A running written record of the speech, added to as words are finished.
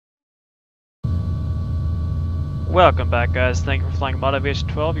Welcome back, guys. Thank you for flying Motivation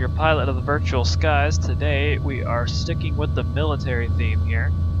 12, your pilot of the virtual skies. Today we are sticking with the military theme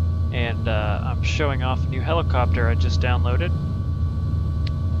here, and I'm showing off a new helicopter I just downloaded.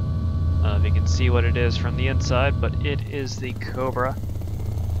 I don't know if you can see what it is from the inside, but it is the Cobra.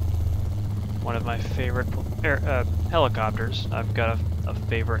 One of my favorite helicopters. I've got a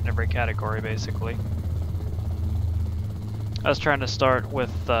favorite in every category, basically. I was trying to start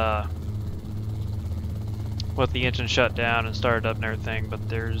with the engine shut down and started up and everything, but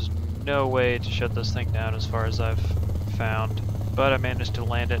there's no way to shut this thing down as far as I've found. But I managed to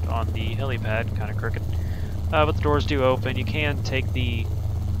land it on the helipad, kind of crooked. But the doors do open. You can take the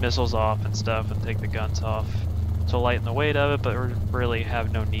missiles off and stuff and take the guns off to lighten the weight of it, but really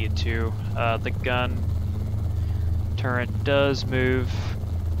have no need to. The gun turret does move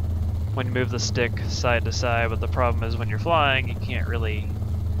when you move the stick side to side, but the problem is when you're flying, you can't really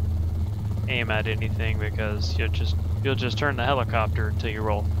aim at anything because you'll just turn the helicopter until you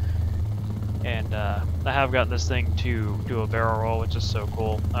roll. And I have gotten this thing to do a barrel roll, which is so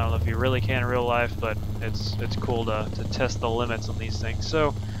cool. I don't know if you really can in real life, but it's cool to test the limits on these things.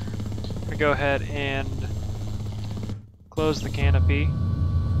 So I'm gonna go ahead and close the canopy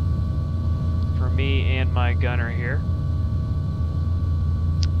for me and my gunner here,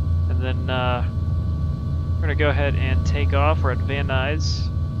 and then we're gonna go ahead and take off. We're at Van Nuys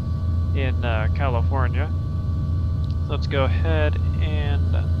in California. So let's go ahead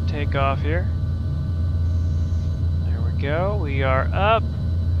and take off here. There we go. We are up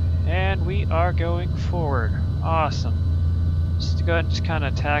and we are going forward. Awesome. Just go ahead and just kind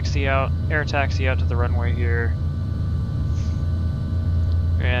of taxi out, air taxi out to the runway here,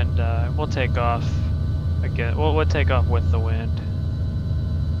 and we'll take off again. We'll take off with the wind.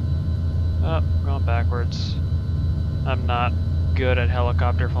 Oh, going backwards. I'm not good at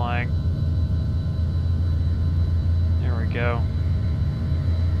helicopter flying. There we go.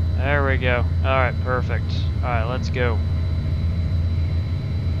 There we go. Alright, perfect. Alright, let's go.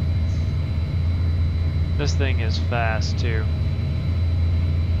 This thing is fast too.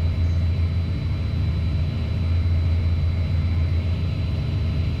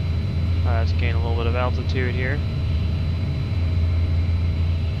 Alright, let's gain a little bit of altitude here.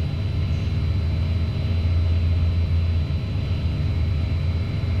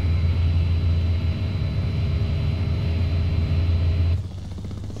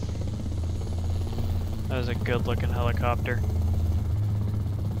 That was a good looking helicopter.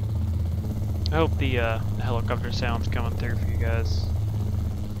 I hope the helicopter sound's coming through for you guys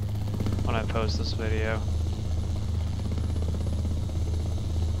when I post this video.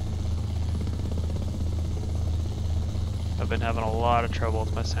 I've been having a lot of trouble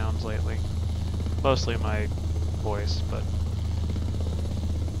with my sounds lately. Mostly my voice, but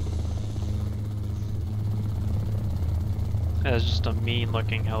it's just a mean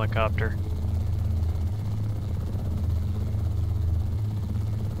looking helicopter.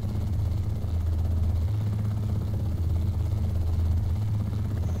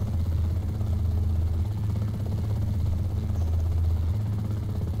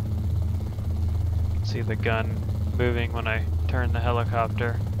 See the gun moving when I turn the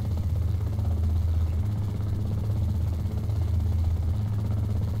helicopter.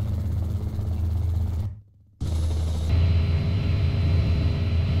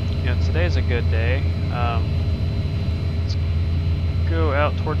 Yeah, today's a good day. Let's go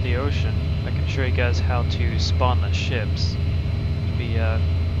out toward the ocean. I can show you guys how to spawn the ships. If you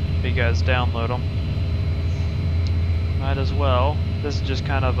guys download them. Might as well. This is just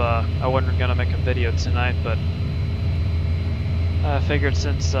kind of I wasn't gonna make a video tonight, but I figured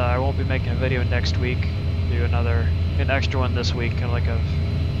since I won't be making a video next week, do an extra one this week, kind of like I've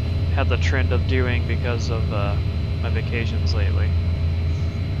had the trend of doing because of my vacations lately.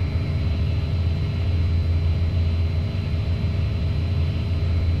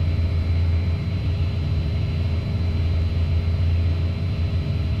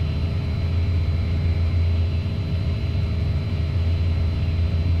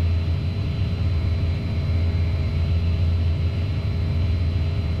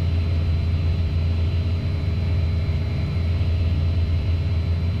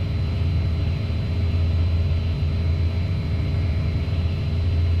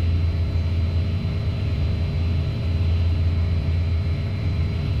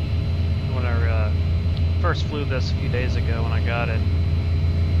 First flew this a few days ago when I got it.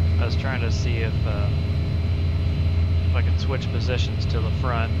 I was trying to see if I could switch positions to the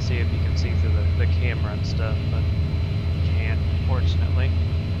front and see if you can see through the camera and stuff, but you can't, fortunately.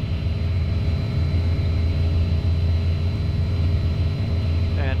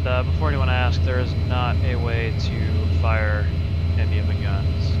 And before anyone asks, there is not a way to fire any of the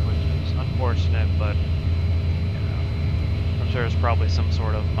guns, which is unfortunate, but you know, I'm sure there's probably some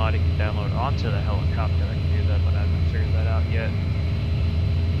sort of mod you can download onto the helicopter that can do that, but I haven't figured that out yet.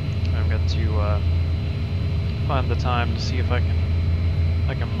 I've got to find the time to see if I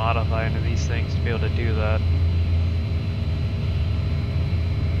can modify any of these things to be able to do that.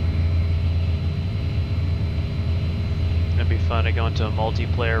 It'd be fun to go into a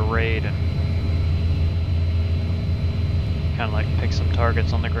multiplayer raid and kind of like pick some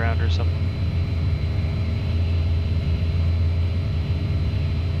targets on the ground or something.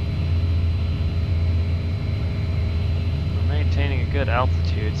 We're maintaining a good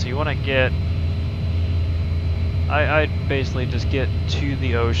altitude, so you want to get... I'd basically just get to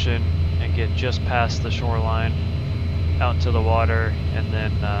the ocean and get just past the shoreline out to the water, and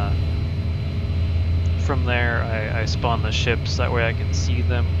then from there I spawn the ships, that way I can see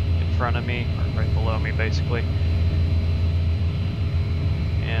them in front of me, or right below me basically.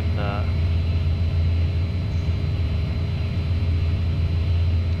 And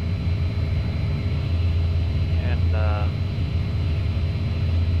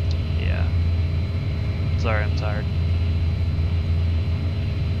yeah. Sorry, I'm tired.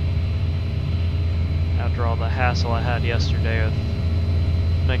 After all the hassle I had yesterday with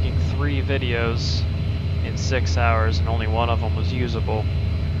making 3 videos in 6 hours and only one of them was usable,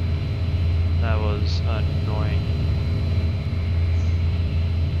 that was annoying.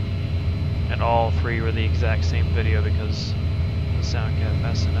 And all 3 were the exact same video because the sound kept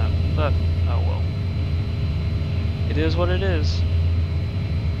messing up. But, oh well. It is what it is.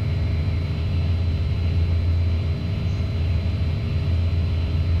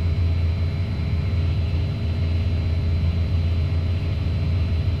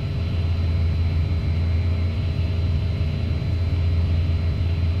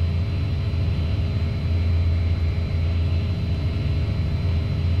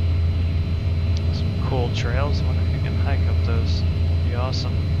 Trails. I wonder if you can hike up those. That'd be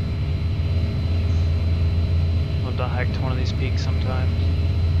awesome. Love to hike to one of these peaks sometimes.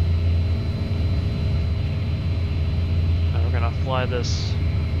 Now we're gonna fly this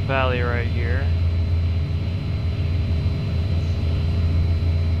valley right here.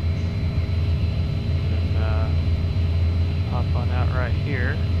 And hop on out right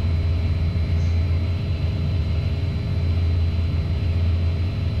here.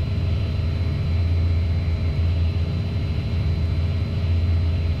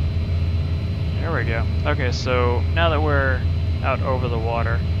 There we go. Okay, so now that we're out over the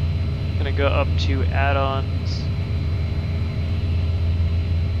water, I'm gonna go up to add-ons.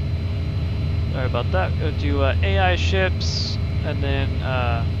 Sorry about that. Go to AI ships, and then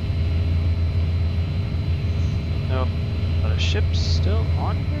nope. Are the ships still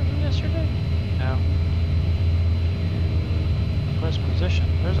on here from yesterday? No. Press position.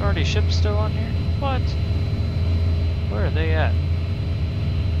 There's already ships still on here? What? Where are they at?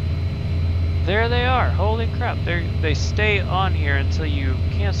 There they are. Holy crap. They stay on here until you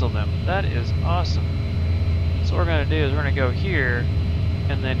cancel them. That is awesome. So what we're going to do is we're going to go here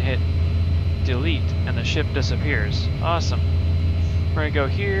and then hit delete and the ship disappears. Awesome. We're going to go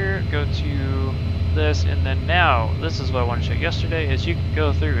here, go to this, and then now, this is what I wanted to show you yesterday, is you can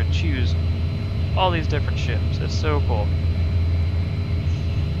go through and choose all these different ships. It's so cool.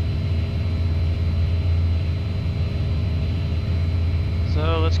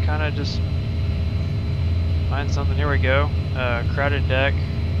 So let's kind of just find something. Here we go. Crowded deck,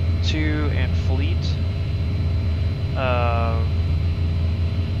 2, and fleet.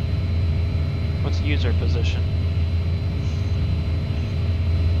 What's user position?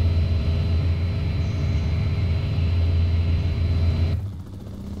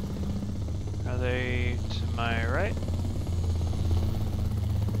 Are they to my right?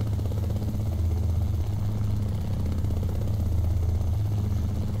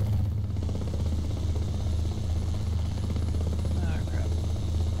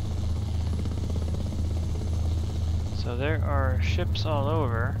 So there are ships all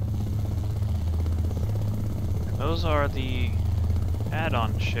over. And those are the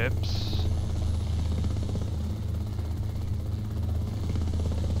add-on ships.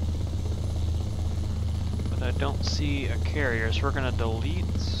 But I don't see a carrier, so we're gonna delete.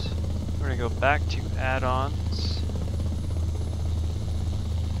 We're gonna go back to add-ons.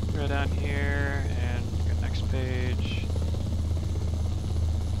 Go down here and go next page.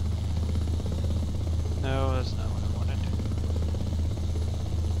 No, that's not what I wanted.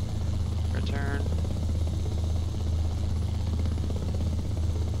 Return.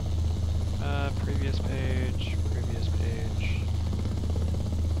 Previous page, previous page.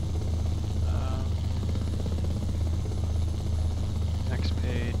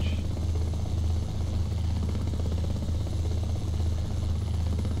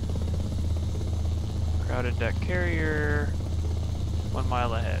 Crowded deck carrier. 1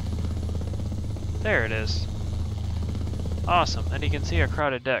 mile ahead. There it is. Awesome. And you can see a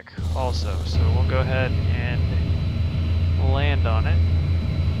crowded deck also. So we'll go ahead and land on it.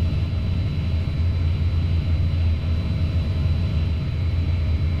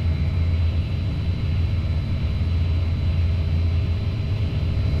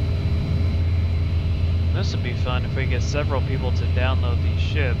 This would be fun if we get several people to download these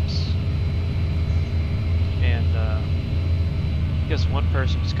ships. And I guess one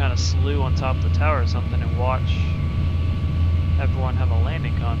person just kind of slew on top of the tower or something and watch everyone have a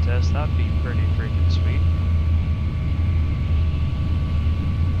landing contest. That would be pretty freaking sweet.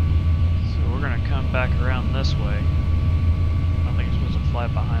 So we're going to come back around this way. I don't think you're supposed to fly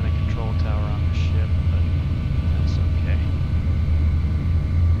behind the control tower on the ship, but that's okay.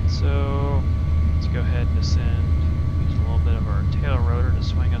 So let's go ahead and descend. Use a little bit of our tail rotor to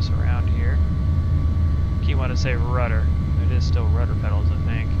swing us around here. You want to say rudder. It is still rudder pedals, I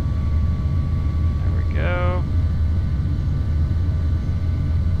think. There we go.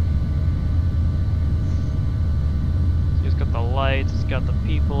 It's got the lights, it's got the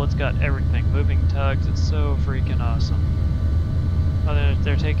people, it's got everything. Moving tugs, it's so freaking awesome. Oh,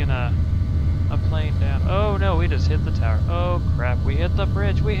 they're taking a plane down. Oh no, we just hit the tower. Oh crap, we hit the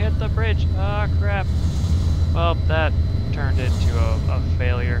bridge, we hit the bridge. Ah crap. Well, that turned into a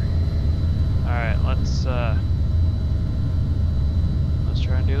failure. Alright, let's try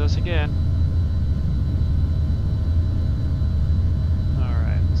and do this again.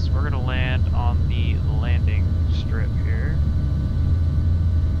 Alright, so we're gonna land on the landing strip here.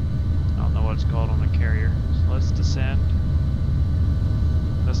 I don't know what it's called on the carrier. So let's descend.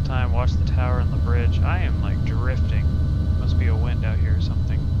 This time watch the tower and the bridge. I am like drifting. Must be a wind out here or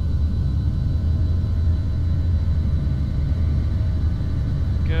something.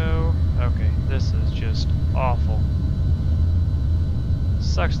 Go. Okay, this is just awful.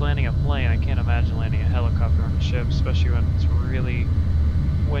 Sucks landing a plane. I can't imagine landing a helicopter on a ship, especially when it's really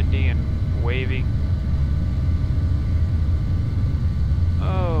windy and wavy.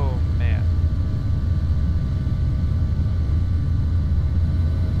 Oh man.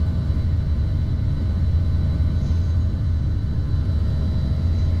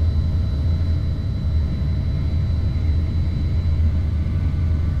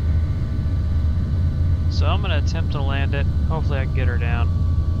 So I'm going to attempt to land it. Hopefully I can get her down.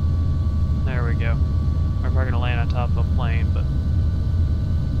 There we go. We're probably going to land on top of a plane, but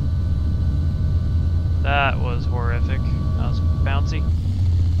that was horrific. That was bouncy.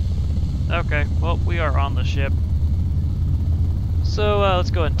 Okay, well, we are on the ship. So let's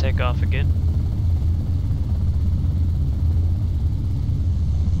go ahead and take off again.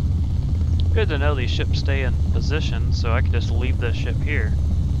 Good to know these ships stay in position, so I can just leave this ship here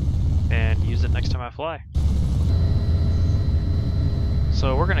and use it next time I fly.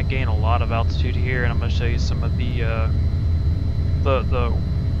 So we're going to gain a lot of altitude here, and I'm going to show you some of the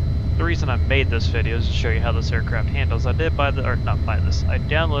reason I made this video is to show you how this aircraft handles. I did buy the, or not buy this, I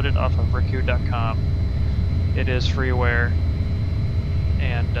downloaded off of Riku.com. It is freeware,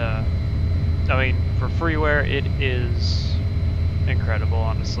 and I mean, for freeware, it is incredible,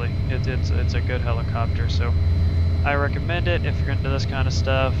 honestly. It's a good helicopter, so I recommend it if you're into this kind of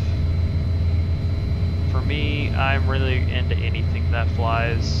stuff. For me, I'm really into anything that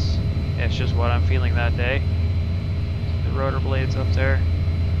flies. It's just what I'm feeling that day. The rotor blades up there.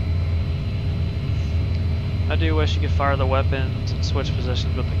 I do wish you could fire the weapons and switch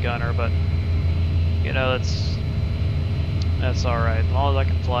positions with the gunner, but you know, that's alright. As long as I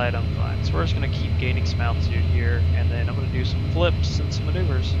can fly it, I'm fine. So we're just going to keep gaining some altitude here, and then I'm going to do some flips and some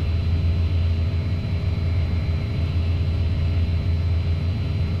maneuvers.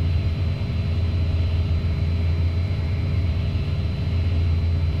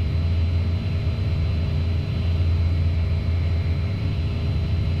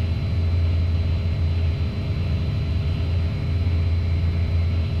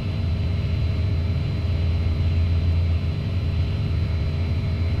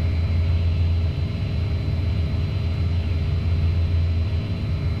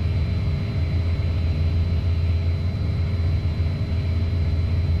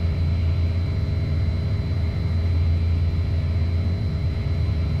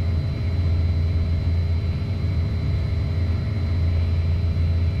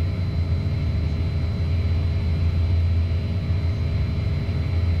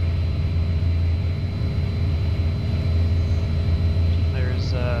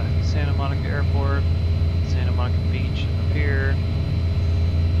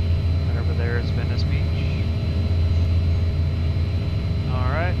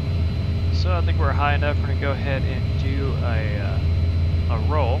 think we're high enough. We're gonna go ahead and do a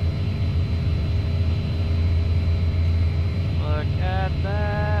roll. Look at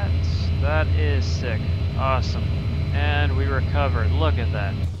that. That is sick. Awesome. And we recovered. Look at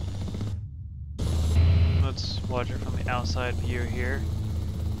that. Let's watch it from the outside view here.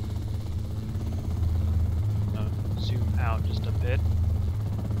 Zoom out just a bit.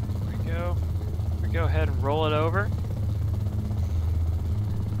 There we go. We go ahead and roll it over.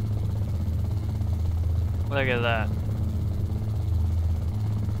 Look at that.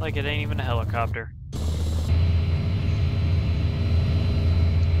 Like it ain't even a helicopter.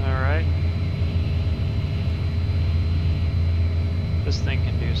 Alright. This thing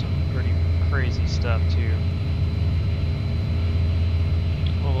can do some pretty crazy stuff too.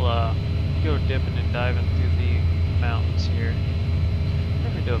 We'll go dipping and diving through the mountains here. I'm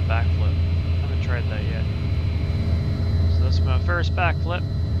gonna do a backflip. I haven't tried that yet. So this is my first backflip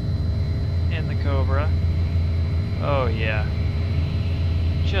in the Cobra. Oh yeah.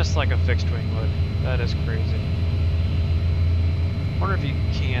 Just like a fixed wing would. That is crazy. I wonder if you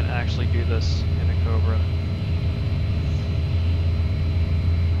can actually do this in a Cobra.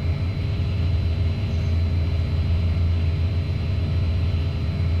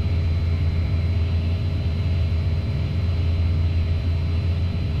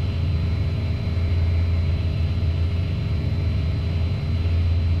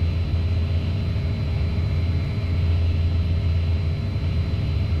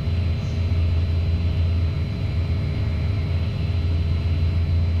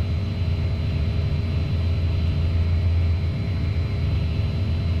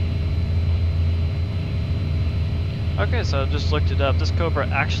 Okay, so I just looked it up. This Cobra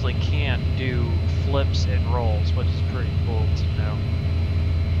actually can do flips and rolls, which is pretty cool to know.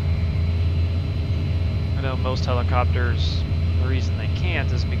 I know most helicopters, the reason they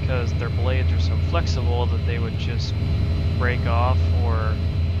can't is because their blades are so flexible that they would just break off or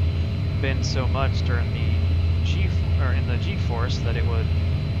bend so much during the G-force that it would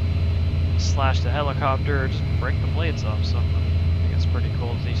slash the helicopter or just break the blades off. So I think it's pretty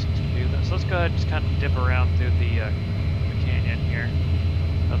cool that these things can do this. So let's go ahead and just kind of dip around through the canyon here,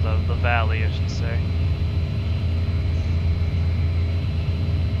 or the valley, I should say.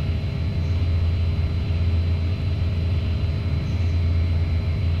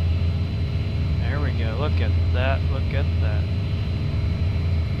 There we go. Look at that. Look at that.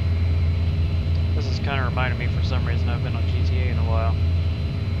 This is kind of reminding me, for some reason, I've been on GTA in a while.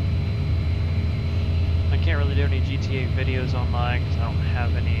 I can't really do any GTA videos online because I don't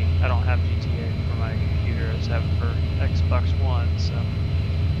have any. I don't have GTA for my computer. I just have it for Xbox One, so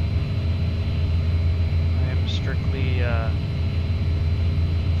I am strictly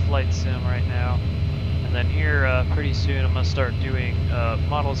flight sim right now. And then here, pretty soon, I'm gonna start doing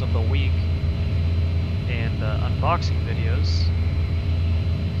models of the week and unboxing videos.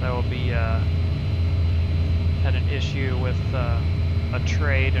 So I will be had an issue with a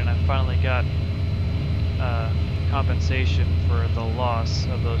trade, and I finally got compensation for the loss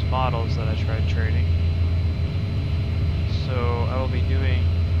of those models that I tried trading. So I will be doing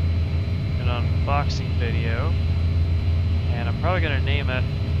an unboxing video, and I'm probably going to name it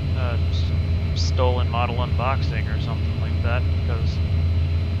Stolen Model Unboxing or something like that, because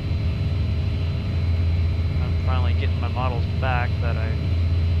I'm finally getting my models back that I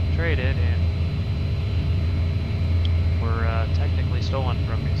traded and were technically stolen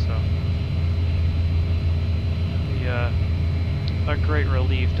from me, so a great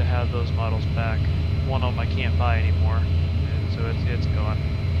relief to have those models back. One of them I can't buy anymore, and so it's gone.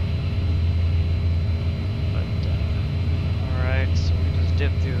 But alright, so we just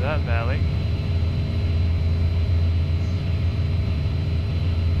dipped through that valley.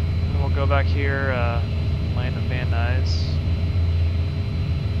 And we'll go back here, land at Van Nuys.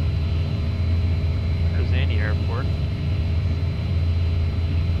 There's Andy Airport.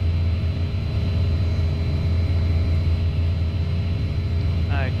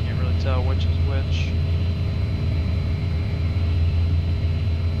 I can't really tell which is which.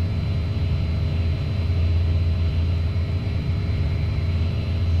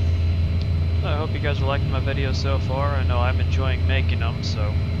 I hope you guys are liking my videos so far. I know I'm enjoying making them, so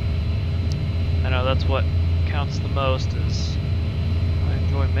I know that's what counts the most, is I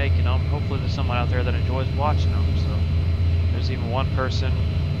enjoy making them. Hopefully there's someone out there that enjoys watching them, so if there's even one person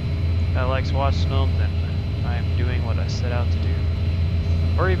that likes watching them, then I am doing what I set out to do.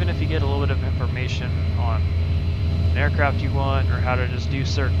 Or even if you get a little bit of information on an aircraft you want, or how to just do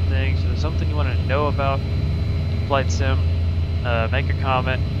certain things, if there's something you want to know about flight sim, make a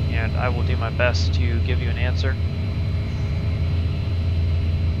comment and I will do my best to give you an answer.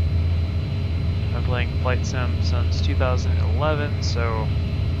 I've been playing flight sim since 2011, so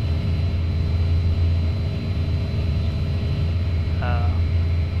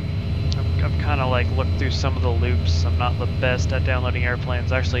I've kind of like looked through some of the loops. I'm not the best at downloading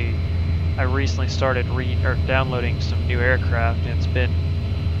airplanes. Actually, I recently started downloading some new aircraft, and it's been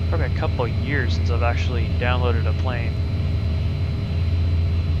probably a couple of years since I've actually downloaded a plane.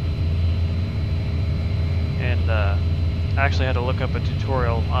 And I actually had to look up a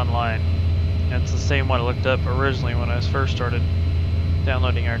tutorial online, and it's the same one I looked up originally when I first started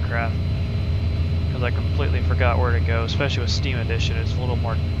downloading aircraft, because I completely forgot where to go. Especially with Steam Edition, it's a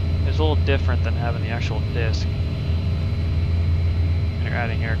little different than having the actual disc when you're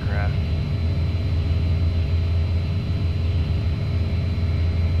adding aircraft.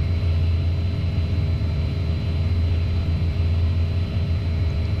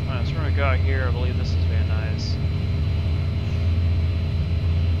 Alright, so we're gonna go out here. I believe this is very nice.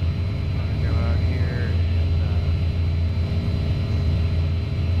 I'm gonna go out here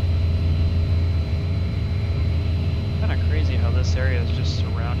and kind of crazy how this area is just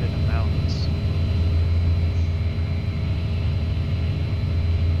surrounded in mountains.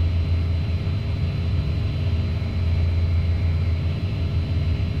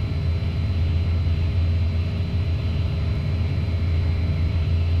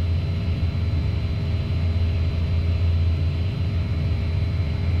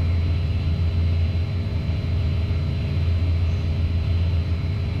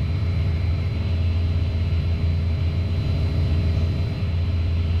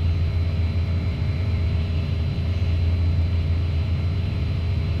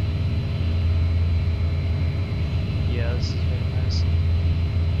 This is very nice.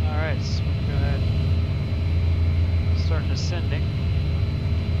 Alright, so we're going to go ahead and start descending.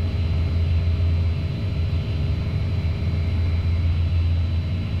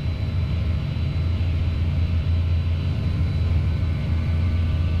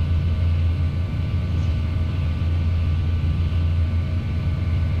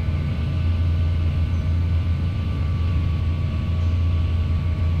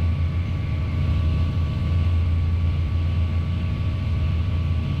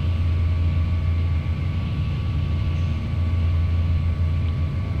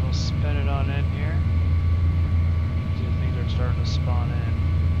 In here. See if things are starting to spawn in.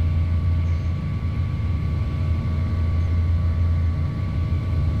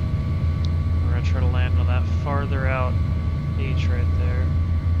 We're gonna try to land on that farther out H right there.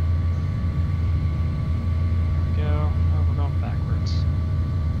 There we go. Oh, we're going backwards.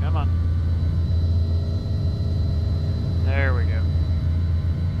 Come on. There we go.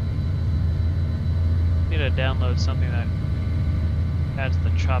 Need to download something that adds the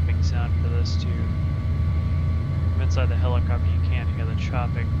chopping sound to this too. From inside the helicopter you can't hear the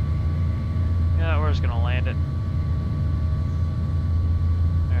chopping. Yeah, we're just gonna land it.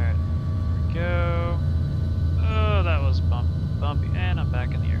 Alright, there we go. Oh, that was bumpy. And I'm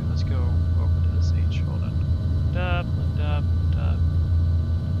back in the air. Let's go over to this H. Hold on. Lift up.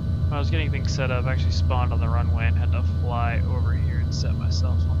 When I was getting things set up, I actually spawned on the runway and had to fly over here and set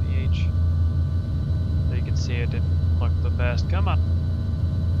myself on the H. So you can see it didn't look the best. Come on.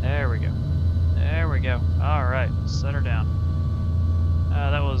 There we go. There we go. Alright, set her down.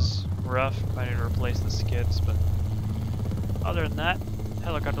 That was rough. I need to replace the skids, but other than that,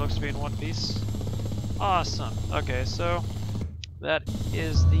 helicopter looks to be in one piece. Awesome. Okay, so that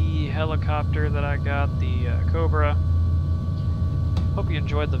is the helicopter that I got, the Cobra. Hope you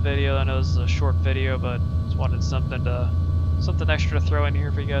enjoyed the video. I know this is a short video, but just wanted something extra to throw in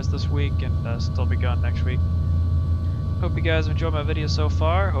here for you guys this week, and still be gone next week. Hope you guys enjoyed my video so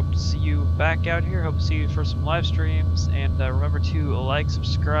far. Hope to see you back out here. Hope to see you for some live streams. And remember to like,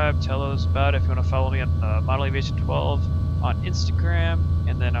 subscribe, tell others about it. If you want to follow me on Model Aviation 12 on Instagram.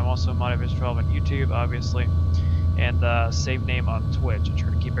 And then I'm also Model Aviation 12 on YouTube, obviously. And save name on Twitch. I try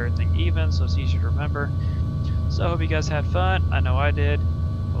to keep everything even so it's easier to remember. So I hope you guys had fun. I know I did.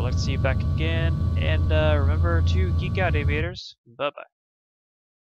 I'd like to see you back again. And remember to geek out, aviators. Bye-bye.